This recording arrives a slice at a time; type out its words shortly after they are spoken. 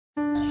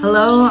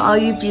Hello, all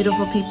you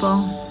beautiful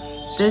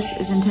people. This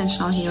is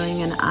Intentional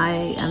Healing, and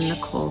I am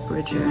Nicole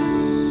Bridger.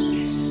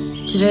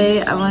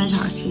 Today, I want to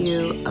talk to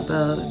you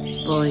about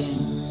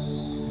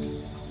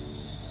bullying.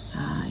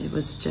 It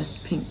was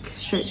just Pink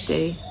Shirt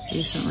Day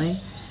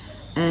recently,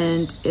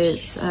 and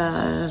it's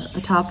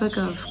a topic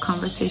of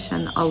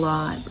conversation a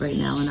lot right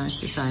now in our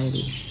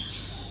society.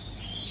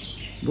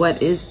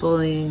 What is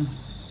bullying?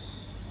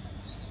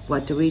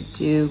 What do we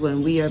do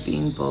when we are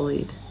being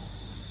bullied?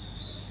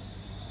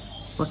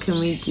 What can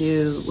we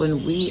do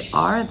when we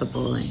are the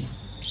bully?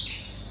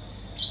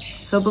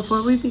 So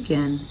before we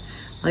begin,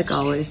 like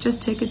always,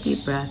 just take a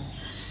deep breath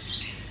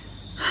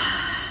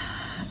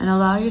and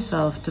allow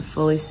yourself to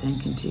fully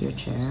sink into your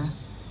chair.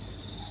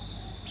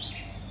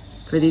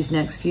 For these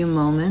next few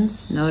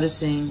moments,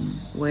 noticing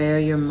where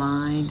your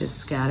mind is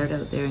scattered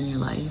out there in your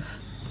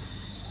life,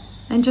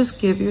 and just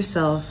give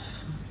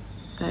yourself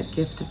that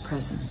gift of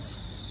presence.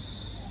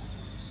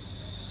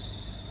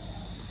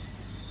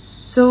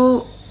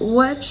 So,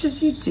 what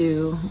should you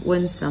do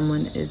when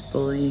someone is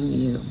bullying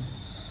you?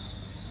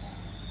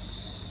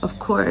 Of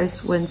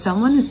course, when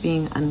someone is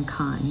being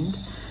unkind,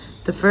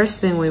 the first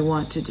thing we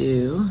want to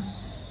do,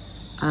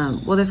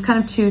 well, there's kind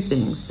of two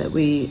things that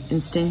we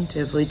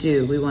instinctively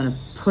do. We want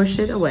to push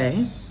it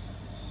away,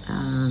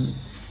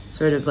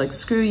 sort of like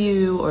screw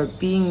you, or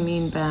being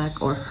mean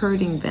back, or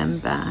hurting them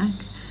back,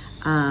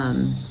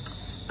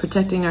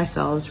 protecting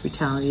ourselves,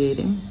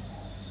 retaliating.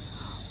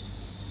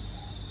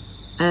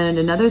 And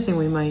another thing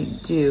we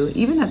might do,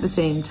 even at the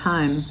same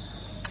time,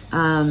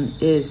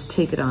 is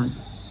take it on.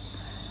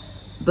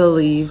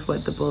 Believe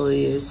what the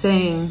bully is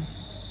saying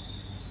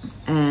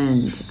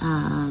and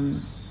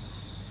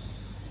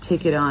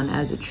take it on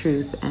as a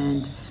truth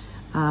and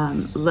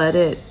let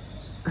it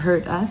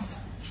hurt us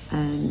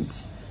and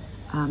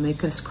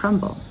make us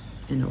crumble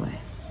in a way.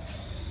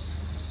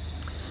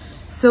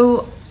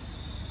 So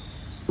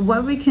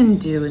what we can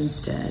do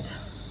instead,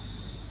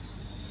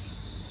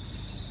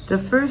 the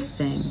first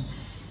thing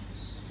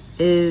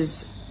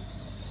is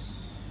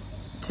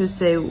to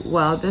say,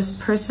 wow, this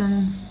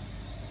person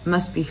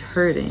must be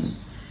hurting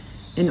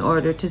in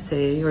order to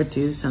say or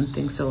do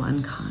something so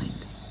unkind.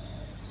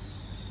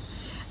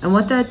 And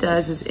what that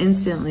does is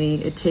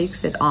instantly it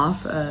takes it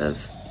off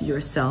of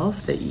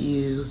yourself that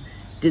you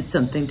did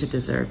something to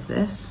deserve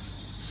this,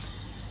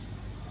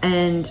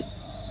 and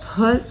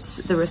puts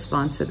the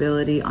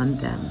responsibility on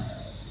them.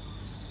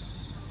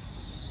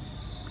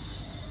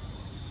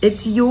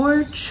 It's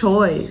your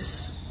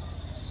choice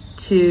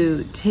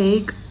to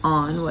take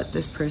on what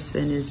this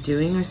person is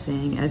doing or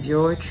saying as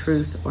your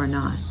truth or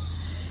not.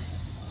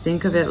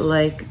 Think of it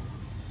like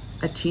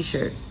a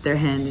t-shirt they're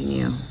handing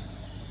you.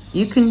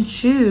 You can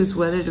choose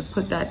whether to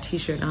put that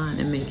t-shirt on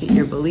and make it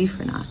your belief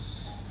or not.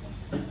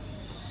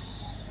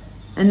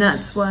 And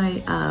that's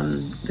why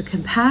the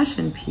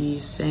compassion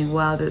piece, saying,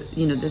 wow,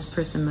 this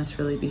person must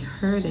really be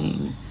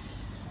hurting,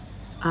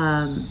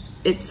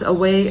 it's a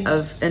way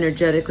of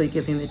energetically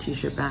giving the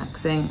t-shirt back,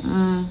 saying,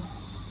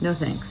 no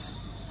thanks.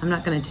 I'm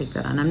not going to take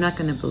that on. I'm not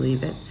going to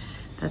believe it.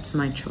 That's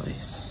my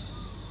choice.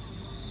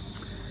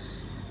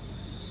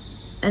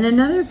 And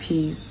another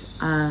piece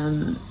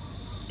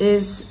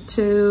is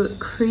to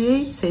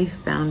create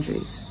safe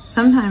boundaries.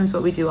 Sometimes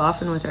what we do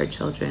often with our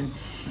children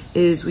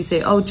is we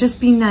say, oh, just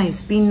be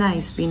nice, be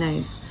nice, be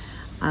nice.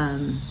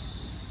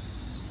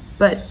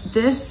 But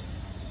this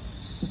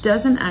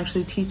doesn't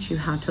actually teach you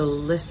how to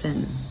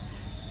listen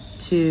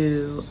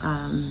to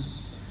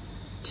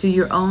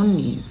your own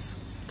needs,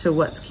 to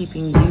what's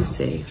keeping you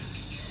safe.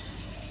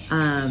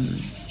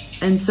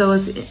 And so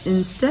if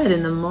instead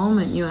in the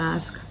moment you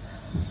ask,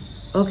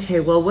 okay,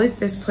 well, with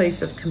this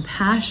place of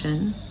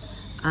compassion,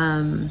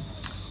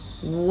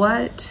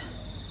 what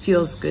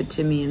feels good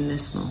to me in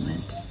this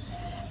moment?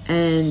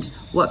 And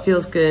what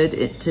feels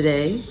good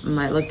today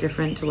might look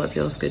different to what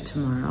feels good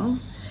tomorrow.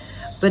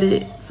 But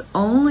it's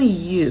only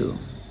you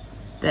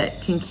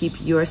that can keep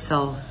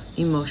yourself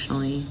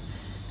emotionally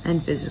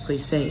and physically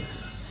safe.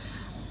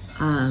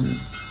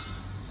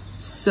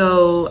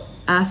 So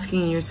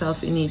asking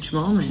yourself in each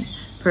moment,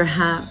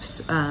 perhaps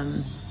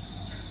that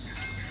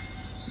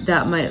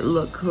might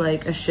look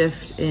like a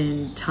shift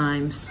in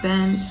time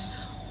spent,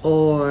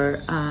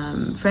 or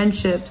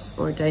friendships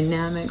or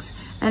dynamics.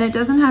 And it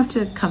doesn't have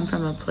to come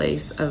from a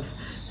place of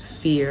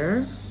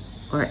fear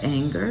or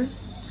anger.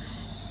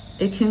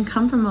 It can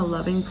come from a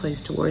loving place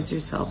towards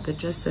yourself that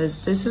just says,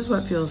 this is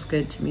what feels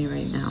good to me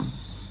right now.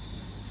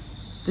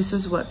 This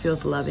is what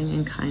feels loving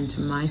and kind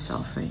to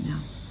myself right now.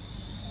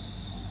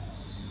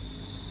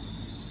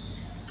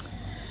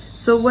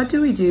 So what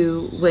do we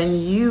do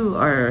when you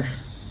are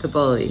the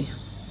bully?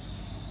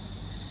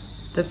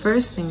 The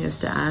first thing is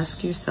to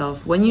ask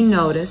yourself, when you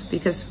notice,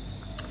 because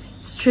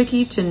it's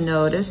tricky to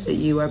notice that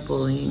you are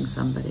bullying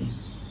somebody.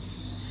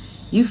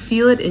 You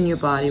feel it in your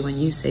body when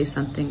you say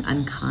something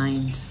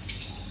unkind,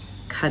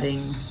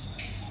 cutting,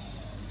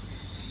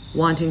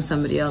 wanting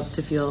somebody else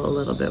to feel a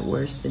little bit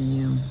worse than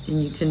you.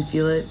 And you can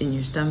feel it in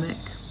your stomach.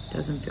 It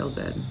doesn't feel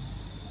good.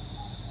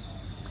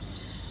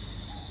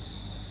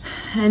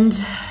 And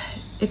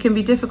it can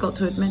be difficult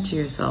to admit to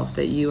yourself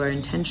that you are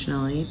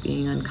intentionally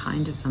being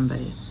unkind to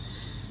somebody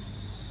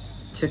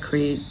to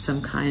create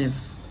some kind of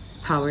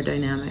power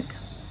dynamic.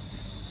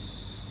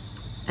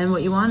 And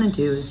what you want to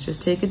do is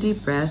just take a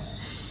deep breath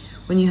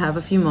when you have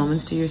a few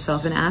moments to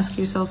yourself and ask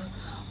yourself,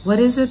 what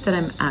is it that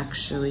I'm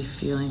actually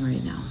feeling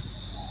right now?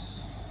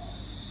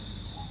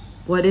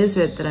 What is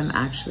it that I'm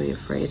actually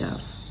afraid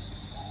of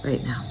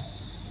right now?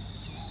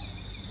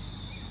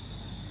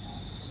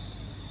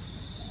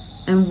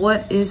 And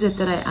what is it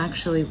that I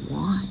actually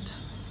want?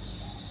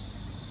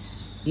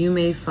 You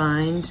may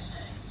find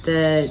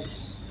that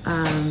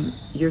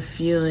you're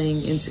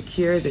feeling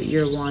insecure, that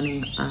you're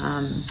wanting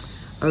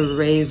a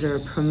raise or a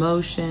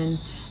promotion,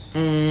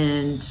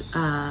 and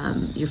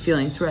you're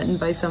feeling threatened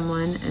by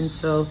someone, and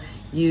so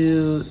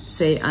you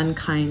say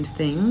unkind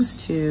things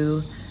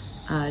to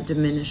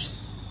diminish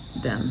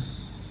them.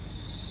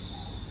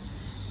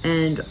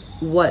 And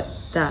what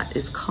that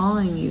is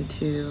calling you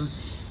to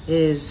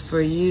is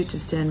for you to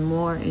stand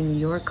more in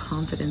your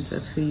confidence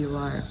of who you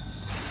are,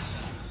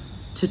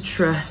 to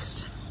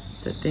trust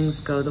that things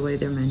go the way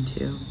they're meant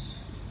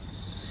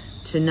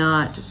to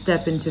not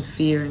step into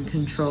fear and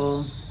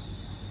control.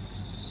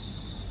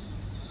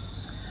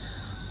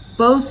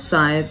 Both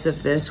sides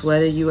of this,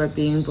 whether you are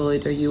being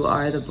bullied or you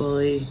are the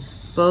bully,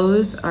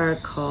 both are a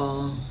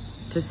call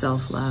to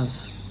self-love,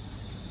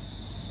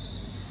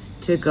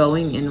 to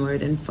going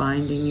inward and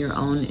finding your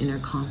own inner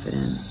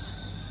confidence.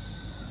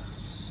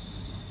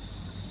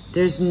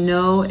 There's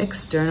no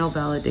external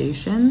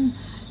validation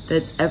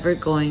that's ever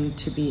going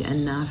to be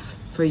enough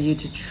for you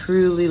to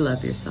truly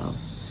love yourself,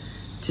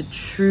 to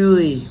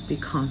truly be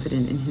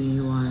confident in who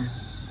you are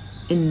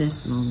in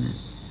this moment.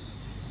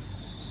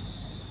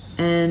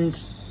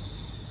 And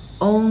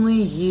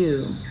only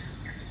you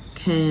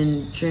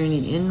can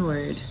journey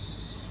inward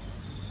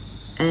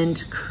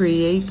and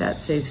create that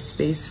safe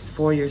space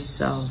for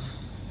yourself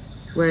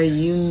where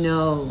you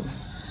know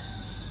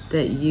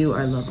that you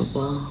are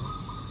lovable,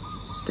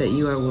 that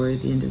you are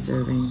worthy and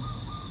deserving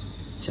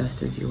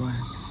just as you are.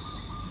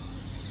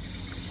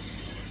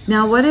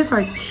 Now, what if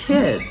our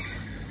kids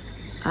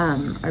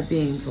are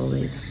being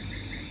bullied?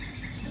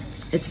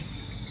 It's a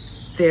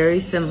very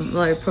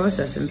similar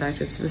process. In fact,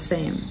 it's the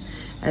same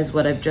as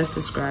what I've just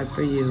described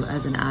for you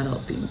as an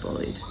adult being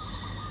bullied.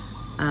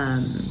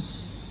 And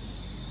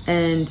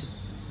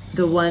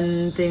the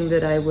one thing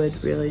that I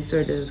would really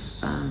sort of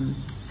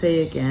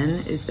say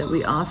again is that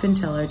we often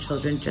tell our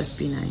children, just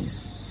be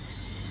nice.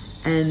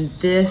 And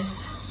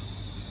this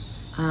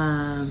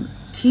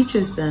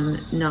teaches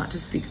them not to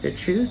speak their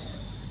truth,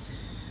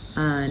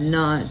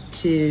 not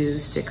to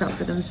stick up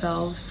for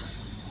themselves,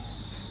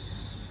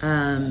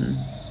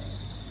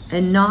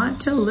 and not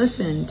to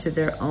listen to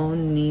their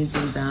own needs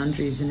and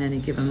boundaries in any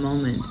given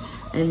moment.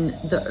 And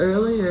the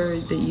earlier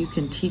that you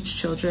can teach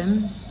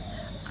children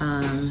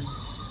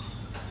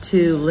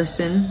to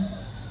listen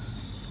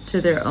to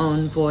their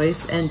own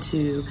voice and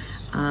to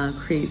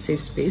create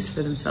safe space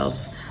for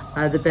themselves,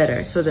 the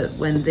better, so that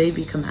when they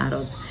become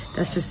adults,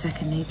 that's just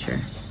second nature.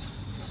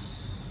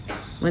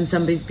 When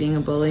somebody's being a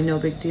bully, no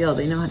big deal.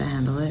 They know how to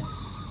handle it.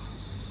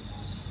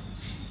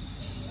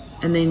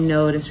 And they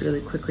notice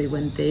really quickly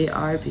when they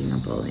are being a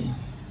bully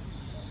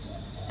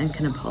and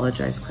can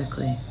apologize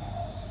quickly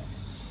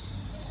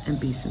and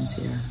be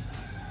sincere.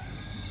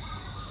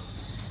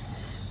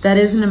 That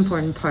is an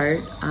important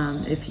part.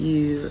 If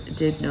you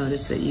did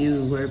notice that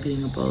you were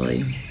being a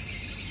bully,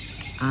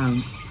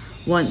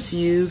 once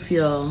you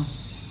feel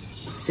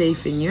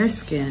safe in your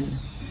skin,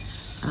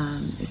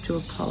 is to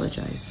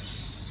apologize.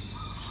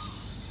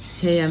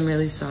 Hey, I'm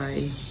really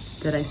sorry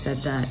that I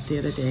said that the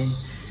other day.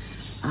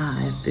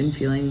 I've been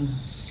feeling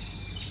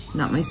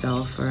not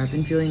myself, or I've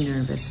been feeling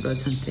nervous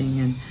about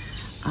something,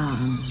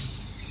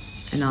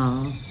 and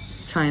I'll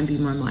try and be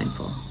more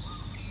mindful.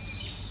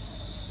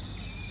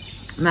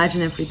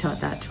 Imagine if we taught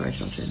that to our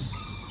children.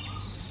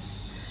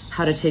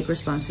 How to take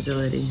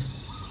responsibility.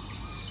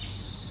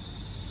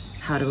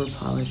 How to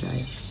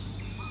apologize.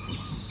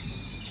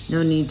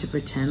 No need to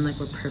pretend like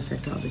we're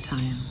perfect all the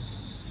time.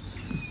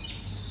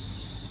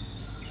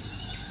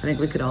 I think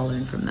we could all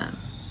learn from that.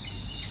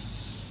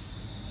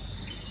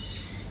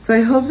 So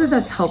I hope that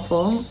that's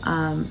helpful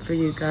for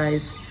you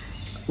guys,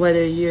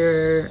 whether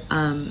you're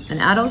an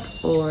adult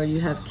or you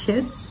have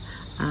kids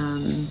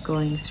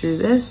going through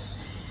this.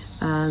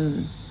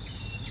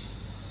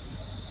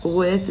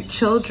 With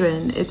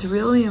children, it's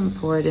really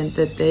important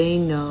that they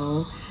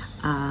know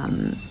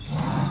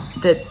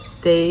that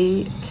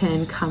they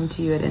can come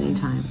to you at any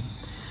time,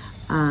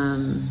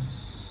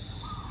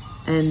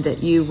 and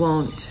that you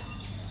won't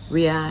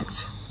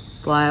react,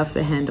 fly off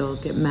the handle,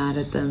 get mad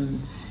at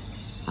them,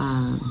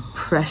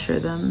 pressure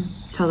them,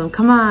 tell them,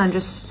 come on,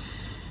 just,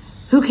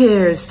 who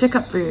cares, stick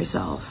up for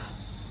yourself.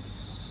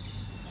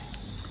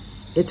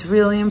 It's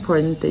really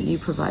important that you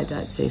provide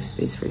that safe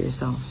space for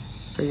yourself,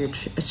 for your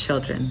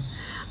children.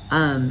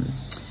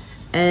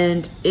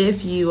 And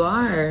if you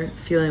are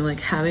feeling like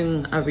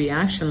having a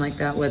reaction like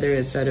that, whether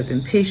it's out of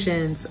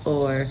impatience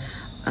or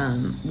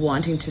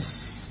wanting to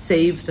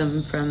save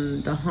them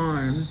from the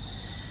harm,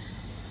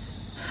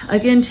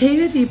 again, take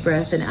a deep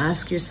breath and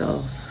ask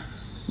yourself,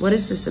 what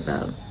is this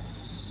about?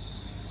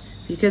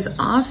 Because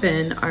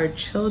often our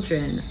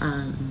children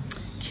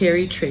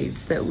carry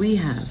traits that we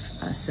have,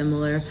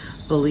 similar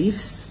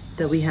beliefs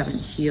that we haven't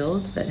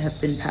healed, that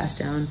have been passed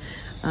down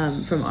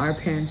from our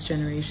parents'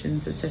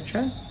 generations,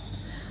 etc.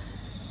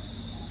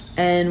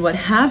 And what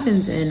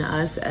happens in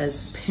us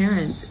as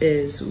parents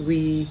is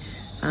we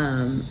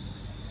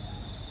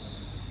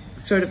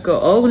sort of go,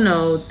 oh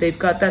no, they've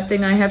got that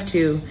thing I have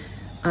too.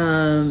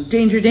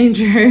 Danger,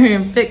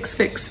 danger, fix,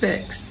 fix,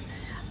 fix.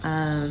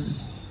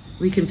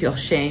 We can feel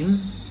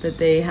shame that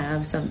they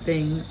have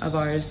something of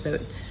ours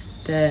that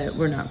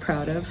we're not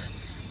proud of.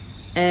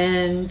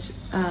 And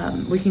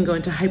we can go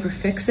into hyper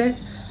fix it.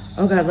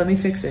 Oh God, let me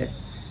fix it.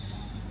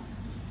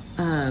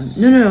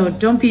 No,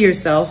 don't be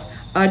yourself.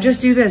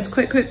 Just do this,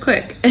 quick.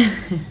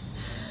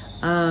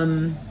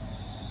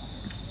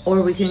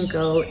 Or we can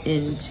go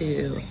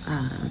into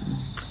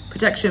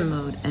protection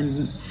mode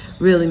and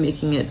really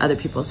making it other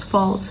people's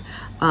fault.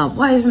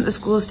 Why isn't the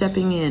school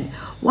stepping in?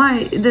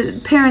 Why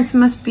the parents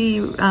must be,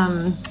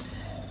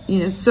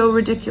 so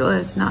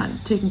ridiculous, not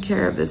taking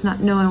care of this, not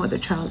knowing what their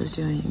child is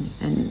doing,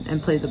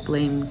 and play the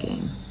blame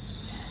game.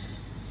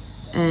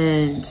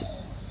 And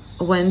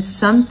when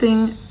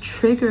something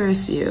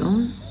triggers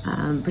you,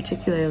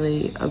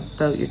 particularly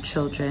about your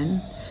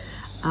children,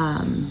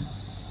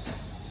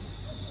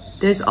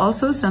 there's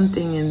also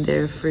something in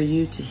there for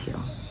you to heal.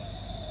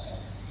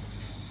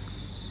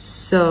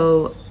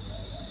 So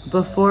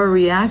before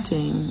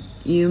reacting,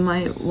 you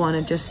might want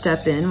to just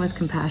step in with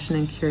compassion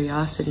and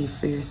curiosity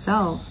for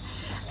yourself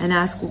and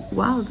ask,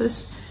 wow,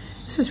 this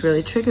is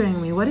really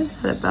triggering me. What is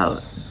that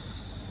about?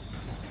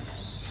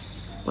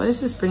 What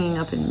is this bringing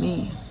up in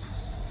me?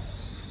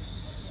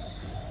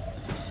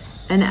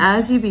 And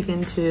as you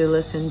begin to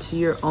listen to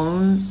your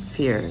own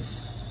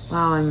fears,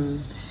 wow,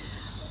 I'm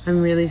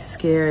really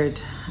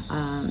scared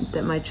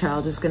that my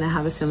child is going to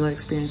have a similar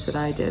experience that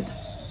I did,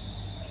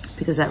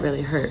 because that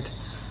really hurt.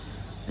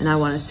 And I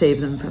want to save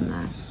them from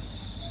that.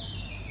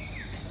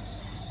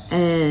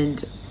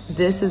 And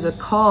this is a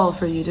call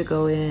for you to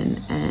go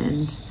in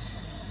and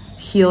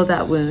heal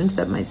that wound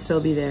that might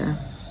still be there.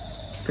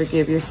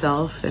 Forgive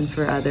yourself and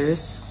for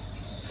others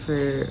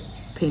for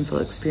painful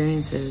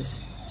experiences.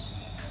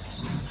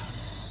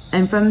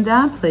 And from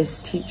that place,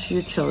 teach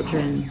your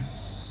children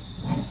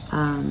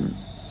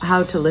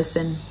how to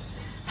listen,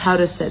 how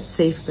to set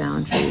safe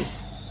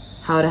boundaries,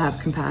 how to have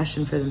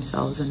compassion for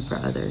themselves and for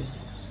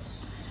others,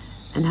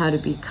 and how to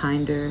be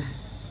kinder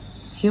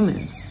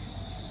humans.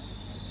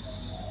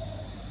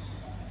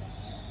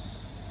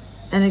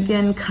 And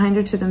again,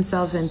 kinder to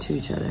themselves and to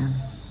each other.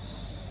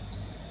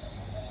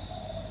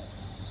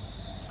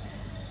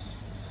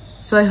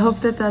 So I hope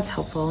that that's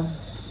helpful.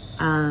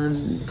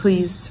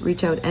 Please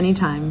reach out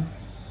anytime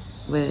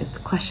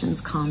with questions,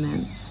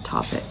 comments,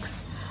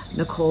 topics.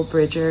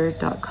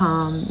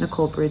 NicoleBridger.com.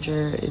 Nicole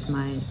Bridger is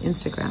my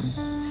Instagram.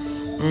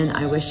 And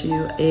I wish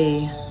you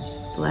a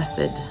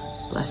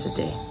blessed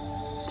day.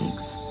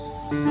 Thanks.